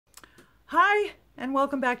Hi, and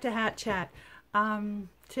welcome back to Hat Chat.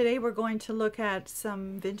 Today we're going to look at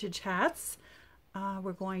some vintage hats.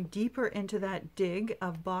 We're going deeper into that dig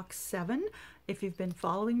of box 7. If you've been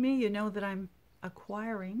following me, you know that I'm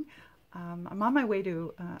acquiring. I'm on my way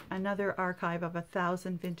to another archive of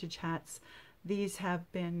 1,000 vintage hats. These have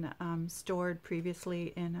been stored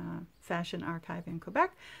previously in a fashion archive in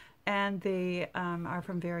Quebec, and they are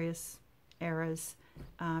from various eras.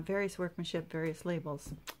 Various workmanship, various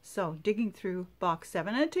labels. So digging through box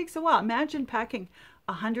 7, and it takes a while. Imagine packing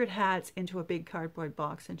 100 hats into a big cardboard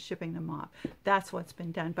box and shipping them off. That's what's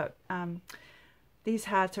been done. But these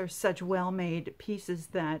hats are such well-made pieces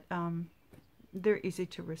that they're easy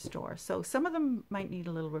to restore. So some of them might need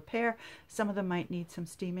a little repair. Some of them might need some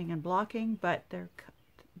steaming and blocking, but they're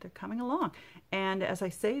coming along. And as I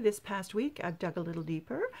say, this past week I've dug a little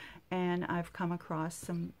deeper and I've come across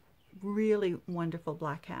some really wonderful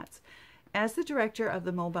black hats. As the director of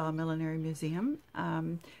the Mobile Millinery Museum,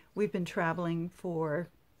 we've been traveling for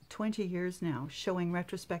 20 years now, showing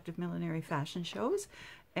retrospective millinery fashion shows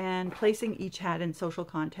and placing each hat in social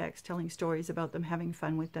context, telling stories about them, having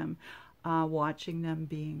fun with them, watching them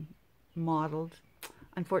being modeled.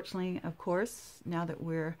 Unfortunately, of course, now that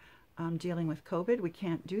we're dealing with COVID, we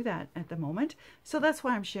can't do that at the moment. So that's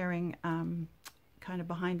why I'm sharing kind of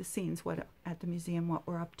behind the scenes at the museum, what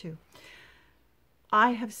we're up to.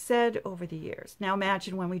 I have said over the years, now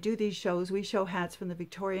imagine when we do these shows, we show hats from the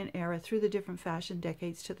Victorian era through the different fashion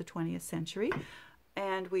decades to the 20th century,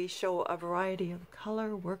 and we show a variety of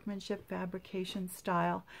color, workmanship, fabrication,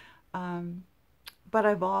 style. But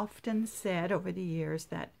I've often said over the years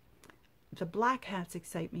that the black hats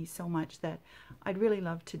excite me so much that I'd really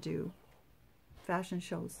love to do fashion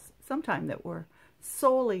shows sometime that were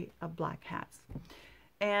solely of black hats.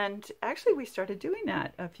 And actually we started doing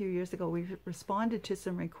that a few years ago. We responded to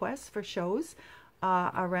some requests for shows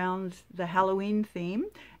around the Halloween theme,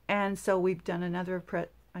 and so we've done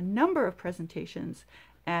a number of presentations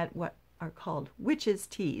at what are called witches'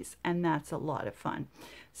 teas, and that's a lot of fun.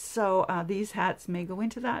 So these hats may go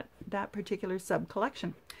into that particular sub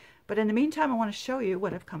collection, but in the meantime I want to show you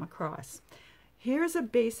what I've come across. Here's a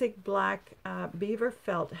basic black beaver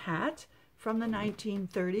felt hat from the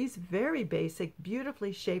 1930s, very basic,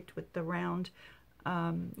 beautifully shaped with the round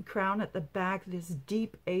crown at the back, this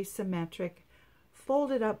deep asymmetric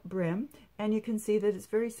folded up brim, and you can see that it's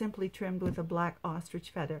very simply trimmed with a black ostrich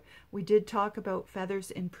feather. We did talk about feathers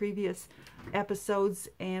in previous episodes,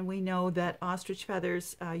 and we know that ostrich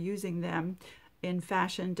feathers, using them in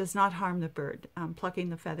fashion does not harm the bird. Plucking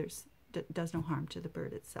the feathers does no harm to the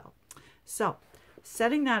bird itself. So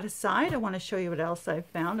setting that aside, I want to show you what else I've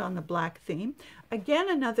found on the black theme. Again,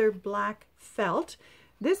 another black felt.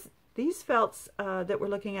 These felts that we're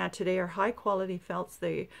looking at today are high quality felts.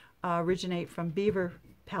 They originate from beaver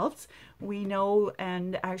pelts. We know,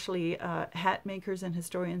 and actually hat makers and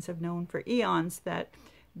historians have known for eons, that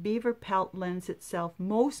beaver pelt lends itself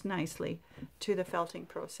most nicely to the felting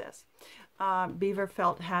process. Beaver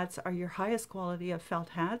felt hats are your highest quality of felt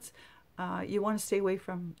hats. You want to stay away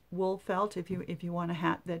from wool felt if you want a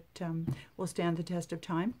hat that will stand the test of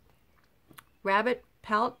time. Rabbit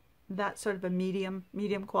pelt, that's sort of a medium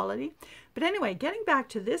quality. But anyway, getting back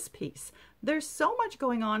to this piece, there's so much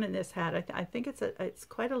going on in this hat. I think it's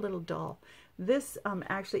quite a little dull. This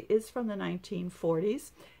actually is from the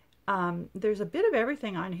 1940s. There's a bit of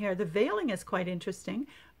everything on here. The veiling is quite interesting,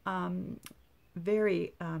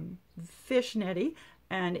 very fishnetty,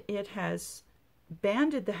 and it has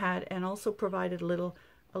banded the hat and also provided a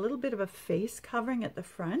little bit of a face covering at the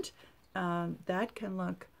front. That can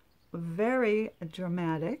look very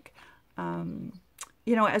dramatic. You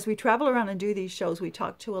know, as we travel around and do these shows, we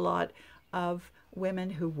talk to a lot of women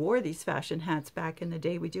who wore these fashion hats back in the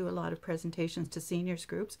day. We do a lot of presentations to seniors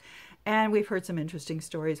groups, and we've heard some interesting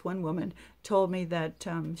stories. One woman told me that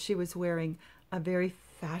she was wearing a very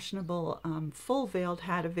fashionable full veiled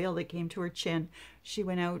hat, a veil that came to her chin. She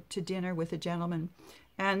went out to dinner with a gentleman,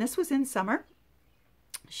 and this was in summer.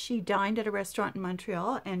 She dined at a restaurant in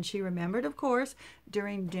Montreal, and she remembered, of course,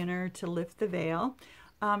 during dinner to lift the veil.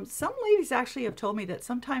 Some ladies actually have told me that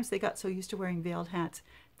sometimes they got so used to wearing veiled hats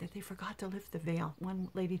that they forgot to lift the veil. One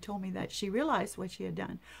lady told me that she realized what she had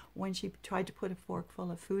done when she tried to put a fork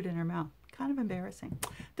full of food in her mouth. Kind of embarrassing.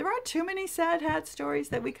 There aren't too many sad hat stories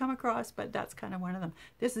that we come across, but that's kind of one of them.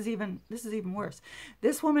 This is even worse.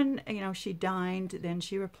 This woman, you know, she dined, then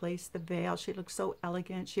she replaced the veil. She looked so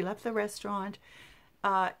elegant. She left the restaurant.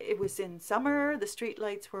 It was in summer, the street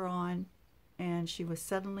lights were on, and she was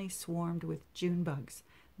suddenly swarmed with June bugs.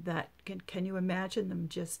 That can you imagine them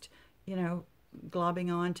just, you know, globbing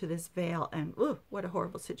on to this veil, and ooh, what a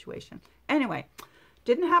horrible situation. Anyway,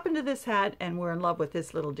 Didn't happen to this hat, and we're in love with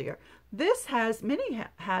this little deer. This has, many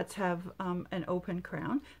hats have an open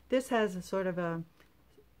crown. This has a sort of a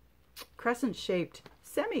crescent-shaped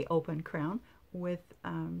semi-open crown with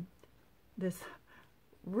this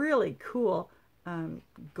really cool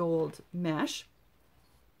gold mesh.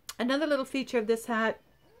 Another little feature of this hat,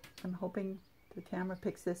 I'm hoping the camera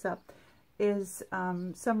picks this up, is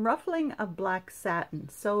some ruffling of black satin.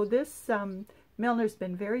 So this milliner's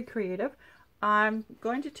been very creative. I'm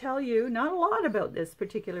going to tell you not a lot about this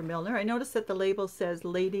particular milliner. I noticed that the label says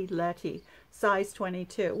Lady Letty, size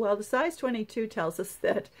 22. Well, the size 22 tells us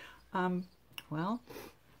that, well,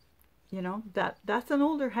 you know, that's an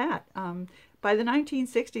older hat. By the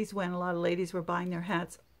 1960s, when a lot of ladies were buying their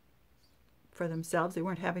hats for themselves, they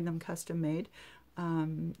weren't having them custom made.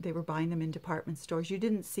 They were buying them in department stores. You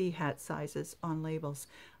didn't see hat sizes on labels.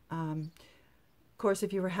 Of course,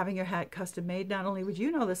 if you were having your hat custom made, not only would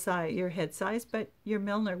you know the size, your head size, but your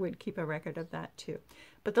milliner would keep a record of that too.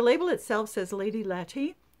 But the label itself says Lady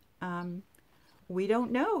Letty. We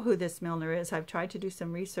don't know who this milliner is. I've tried to do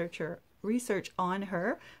some research on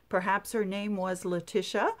her. Perhaps her name was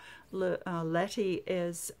Letitia. Letty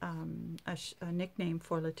is a nickname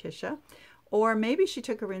for Letitia. Or maybe she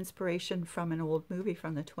took her inspiration from an old movie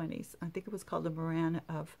from the 20s. I think it was called The Moran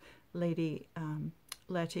of Lady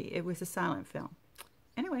Letty. It was a silent film.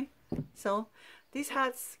 Anyway, so these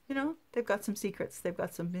hats, you know, they've got some secrets. They've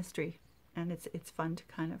got some mystery. And it's fun to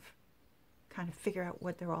kind of figure out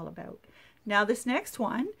what they're all about. Now this next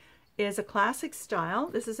one is a classic style.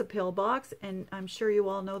 This is a pillbox, and I'm sure you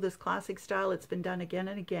all know this classic style. It's been done again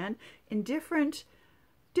and again in different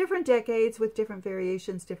decades with different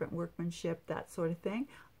variations, different workmanship, that sort of thing.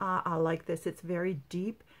 I like this. It's very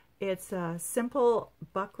deep. It's a simple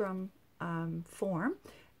buckram form,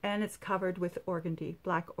 and it's covered with organdy,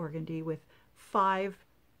 black organdy, with 5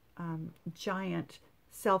 giant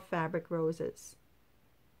self-fabric roses.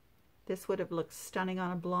 This would have looked stunning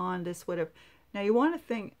on a blonde. This would have... Now you want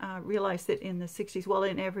to realize that in the 60s, well,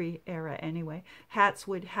 in every era anyway, hats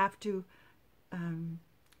would have to,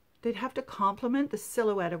 they'd have to complement the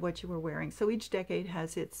silhouette of what you were wearing. So each decade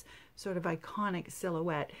has its sort of iconic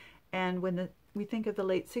silhouette. And when we think of the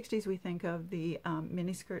late 60s, we think of the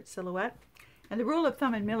miniskirt silhouette. And the rule of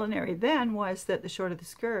thumb in millinery then was that the shorter the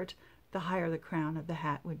skirt, the higher the crown of the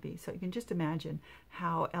hat would be. So you can just imagine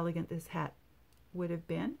how elegant this hat would have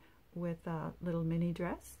been with a little mini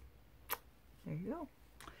dress. There you go.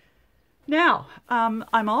 Now,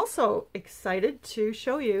 I'm also excited to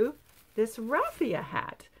show you this raffia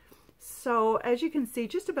hat. So as you can see,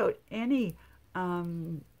 just about any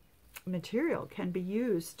material can be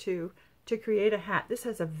used to create a hat. This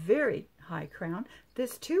has a very high crown.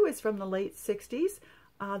 This too is from the late 60s.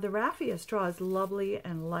 The raffia straw is lovely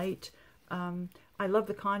and light. I love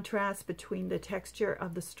the contrast between the texture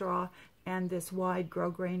of the straw and this wide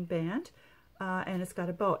grosgrain band. And it's got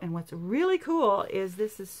a bow. And what's really cool is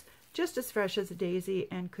this is just as fresh as a daisy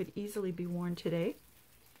and could easily be worn today.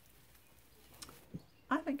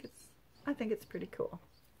 I think it's pretty cool.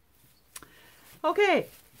 Okay,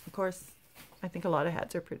 of course, I think a lot of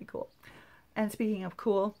hats are pretty cool. And speaking of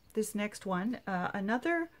cool, this next one,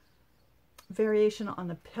 another variation on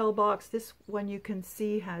the pillbox. This one you can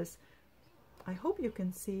see has, I hope you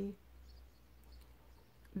can see,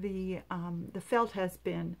 the felt has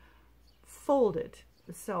been folded.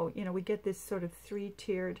 So, you know, we get this sort of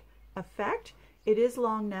 3-tiered effect. It is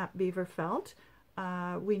long nap beaver felt.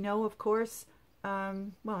 We know, of course,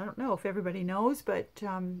 well, I don't know if everybody knows, but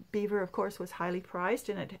beaver, of course, was highly prized,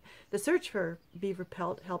 and the search for beaver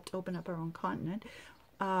pelt helped open up our own continent.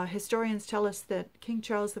 Historians tell us that King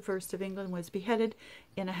Charles I of England was beheaded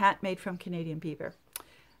in a hat made from Canadian beaver.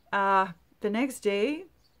 The next day,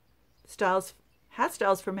 hat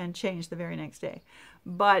styles for men changed the very next day.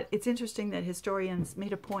 But it's interesting that historians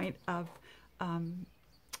made a point of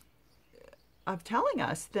telling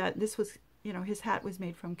us that this was, you know, his hat was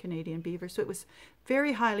made from Canadian beaver. So it was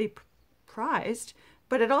very highly prized.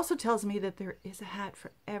 But it also tells me that there is a hat for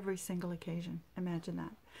every single occasion. Imagine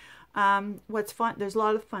that. What's fun, there's a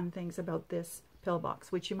lot of fun things about this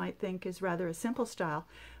pillbox, which you might think is rather a simple style.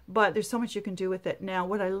 But there's so much you can do with it. Now,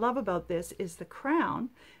 what I love about this is the crown.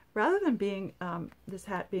 Rather than being this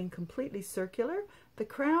hat being completely circular, the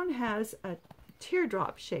crown has a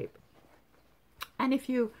teardrop shape. And if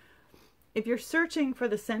you're searching for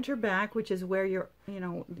the center back, which is where you're, you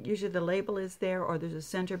know, usually the label is there, or there's a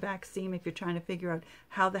center back seam if you're trying to figure out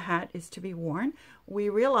how the hat is to be worn, we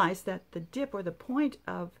realize that the dip or the point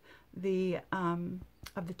of the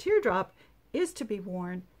teardrop is to be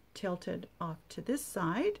worn tilted off to this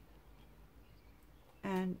side.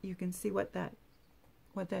 And you can see what that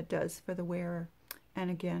does for the wearer. And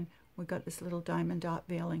again, we got this little diamond dot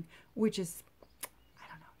veiling, which is, I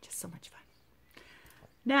don't know, just so much fun.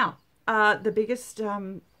 Now, the biggest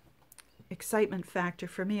excitement factor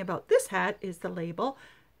for me about this hat is the label.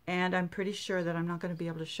 And I'm pretty sure that I'm not going to be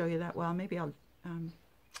able to show you that well. Maybe I'll,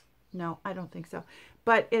 no, I don't think so.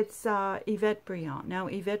 But it's Yvette Briand. Now,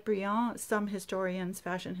 Yvette Briand, some historians,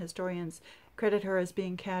 fashion historians, credit her as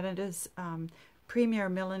being Canada's premier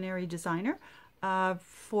millinery designer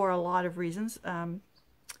for a lot of reasons.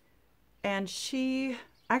 And she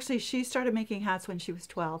started making hats when she was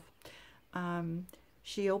 12.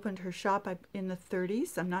 She opened her shop in the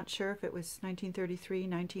 30s. I'm not sure if it was 1933,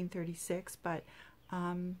 1936, but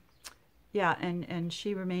yeah, and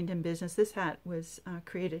she remained in business. This hat was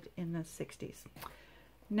created in the 60s.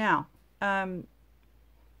 Now,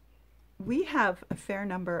 we have a fair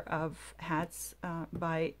number of hats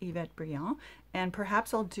by Yvette Briand, and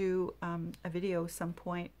perhaps I'll do a video some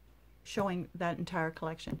point showing that entire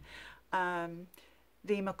collection. The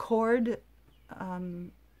McCord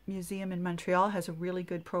Museum in Montreal has a really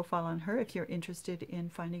good profile on her. If you're interested in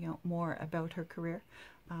finding out more about her career,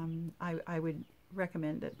 I would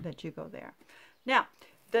recommend that you go there. Now,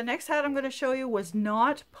 the next hat I'm going to show you was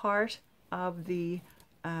not part of the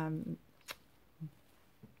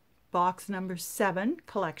box number 7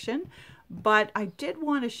 collection, but I did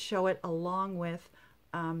want to show it along with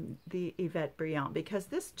the Yvette Briand, because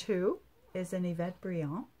this too is an Yvette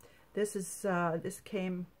Briand. This is this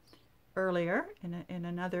came earlier in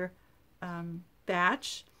another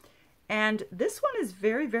batch, and this one is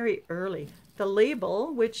very, very early. The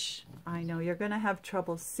label, which I know you're going to have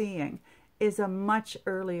trouble seeing, is a much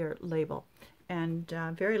earlier label, and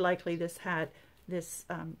very likely this hat, this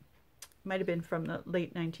might have been from the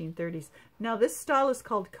late 1930s. Now, this style is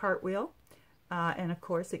called cartwheel, and of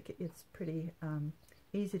course it's pretty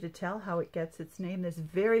easy to tell how it gets its name. This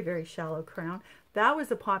very, very shallow crown. That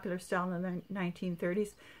was a popular style in the 1930s.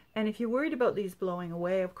 And if you're worried about these blowing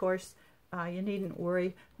away, of course, you needn't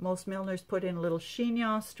worry. Most milliners put in a little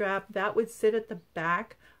chignon strap. That would sit at the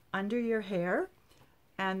back under your hair,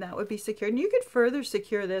 and that would be secured. And you could further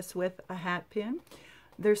secure this with a hat pin.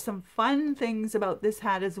 There's some fun things about this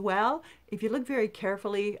hat as well. If you look very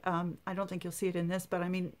carefully, I don't think you'll see it in this, but I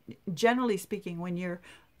mean, generally speaking, when you're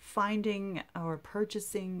finding or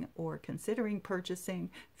purchasing or considering purchasing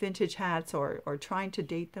vintage hats, or trying to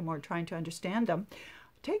date them or trying to understand them,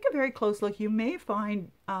 take a very close look. You may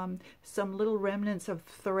find some little remnants of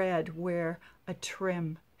thread where a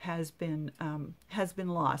trim has been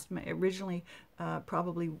lost. Originally,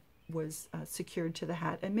 probably was secured to the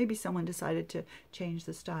hat, and maybe someone decided to change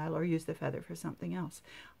the style or use the feather for something else.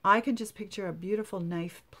 I can just picture a beautiful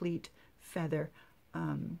knife pleat feather,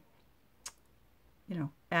 you know,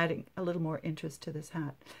 adding a little more interest to this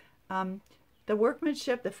hat. The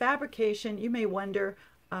workmanship, the fabrication, you may wonder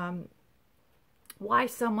why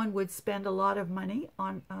someone would spend a lot of money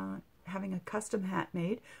on having a custom hat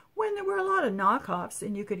made when there were a lot of knockoffs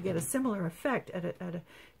and you could get a similar effect at a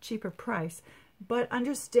cheaper price. But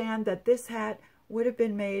understand that this hat would have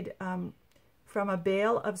been made from a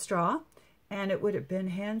bale of straw, and it would have been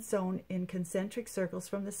hand sewn in concentric circles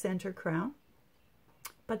from the center crown.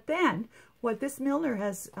 But then what this milliner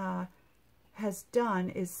has done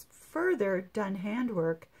is further done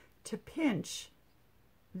handwork to pinch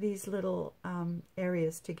these little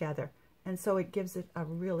areas together, and so it gives it a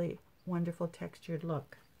really wonderful textured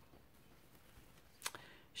look.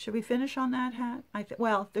 Should we finish on that hat?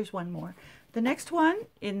 Well, there's one more. The next one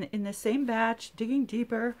in the same batch, digging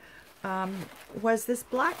deeper, was this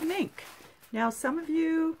black mink. Now, some of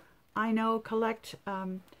you I know collect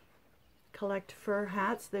fur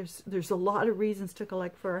hats. There's a lot of reasons to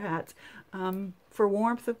collect fur hats. For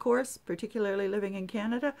warmth, of course, particularly living in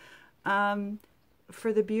Canada.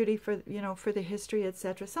 For the beauty, for the history,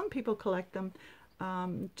 etc. Some people collect them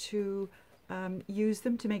to use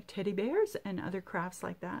them to make teddy bears and other crafts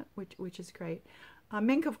like that, which is great.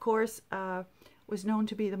 Mink, of course, was known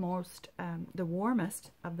to be the warmest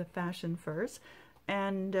of the fashion furs,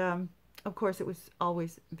 and of course it was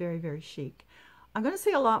always very, very chic. I'm going to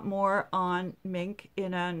say a lot more on mink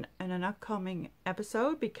in an upcoming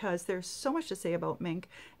episode, because there's so much to say about mink,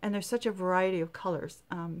 and there's such a variety of colors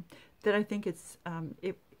that I think it's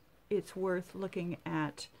worth looking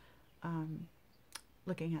at them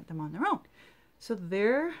on their own. So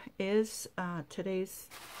there is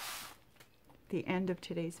the end of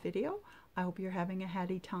today's video. I hope you're having a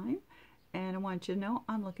hatty time, and I want you to know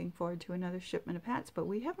I'm looking forward to another shipment of hats, but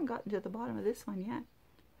we haven't gotten to the bottom of this one yet.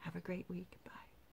 Have a great week. Bye.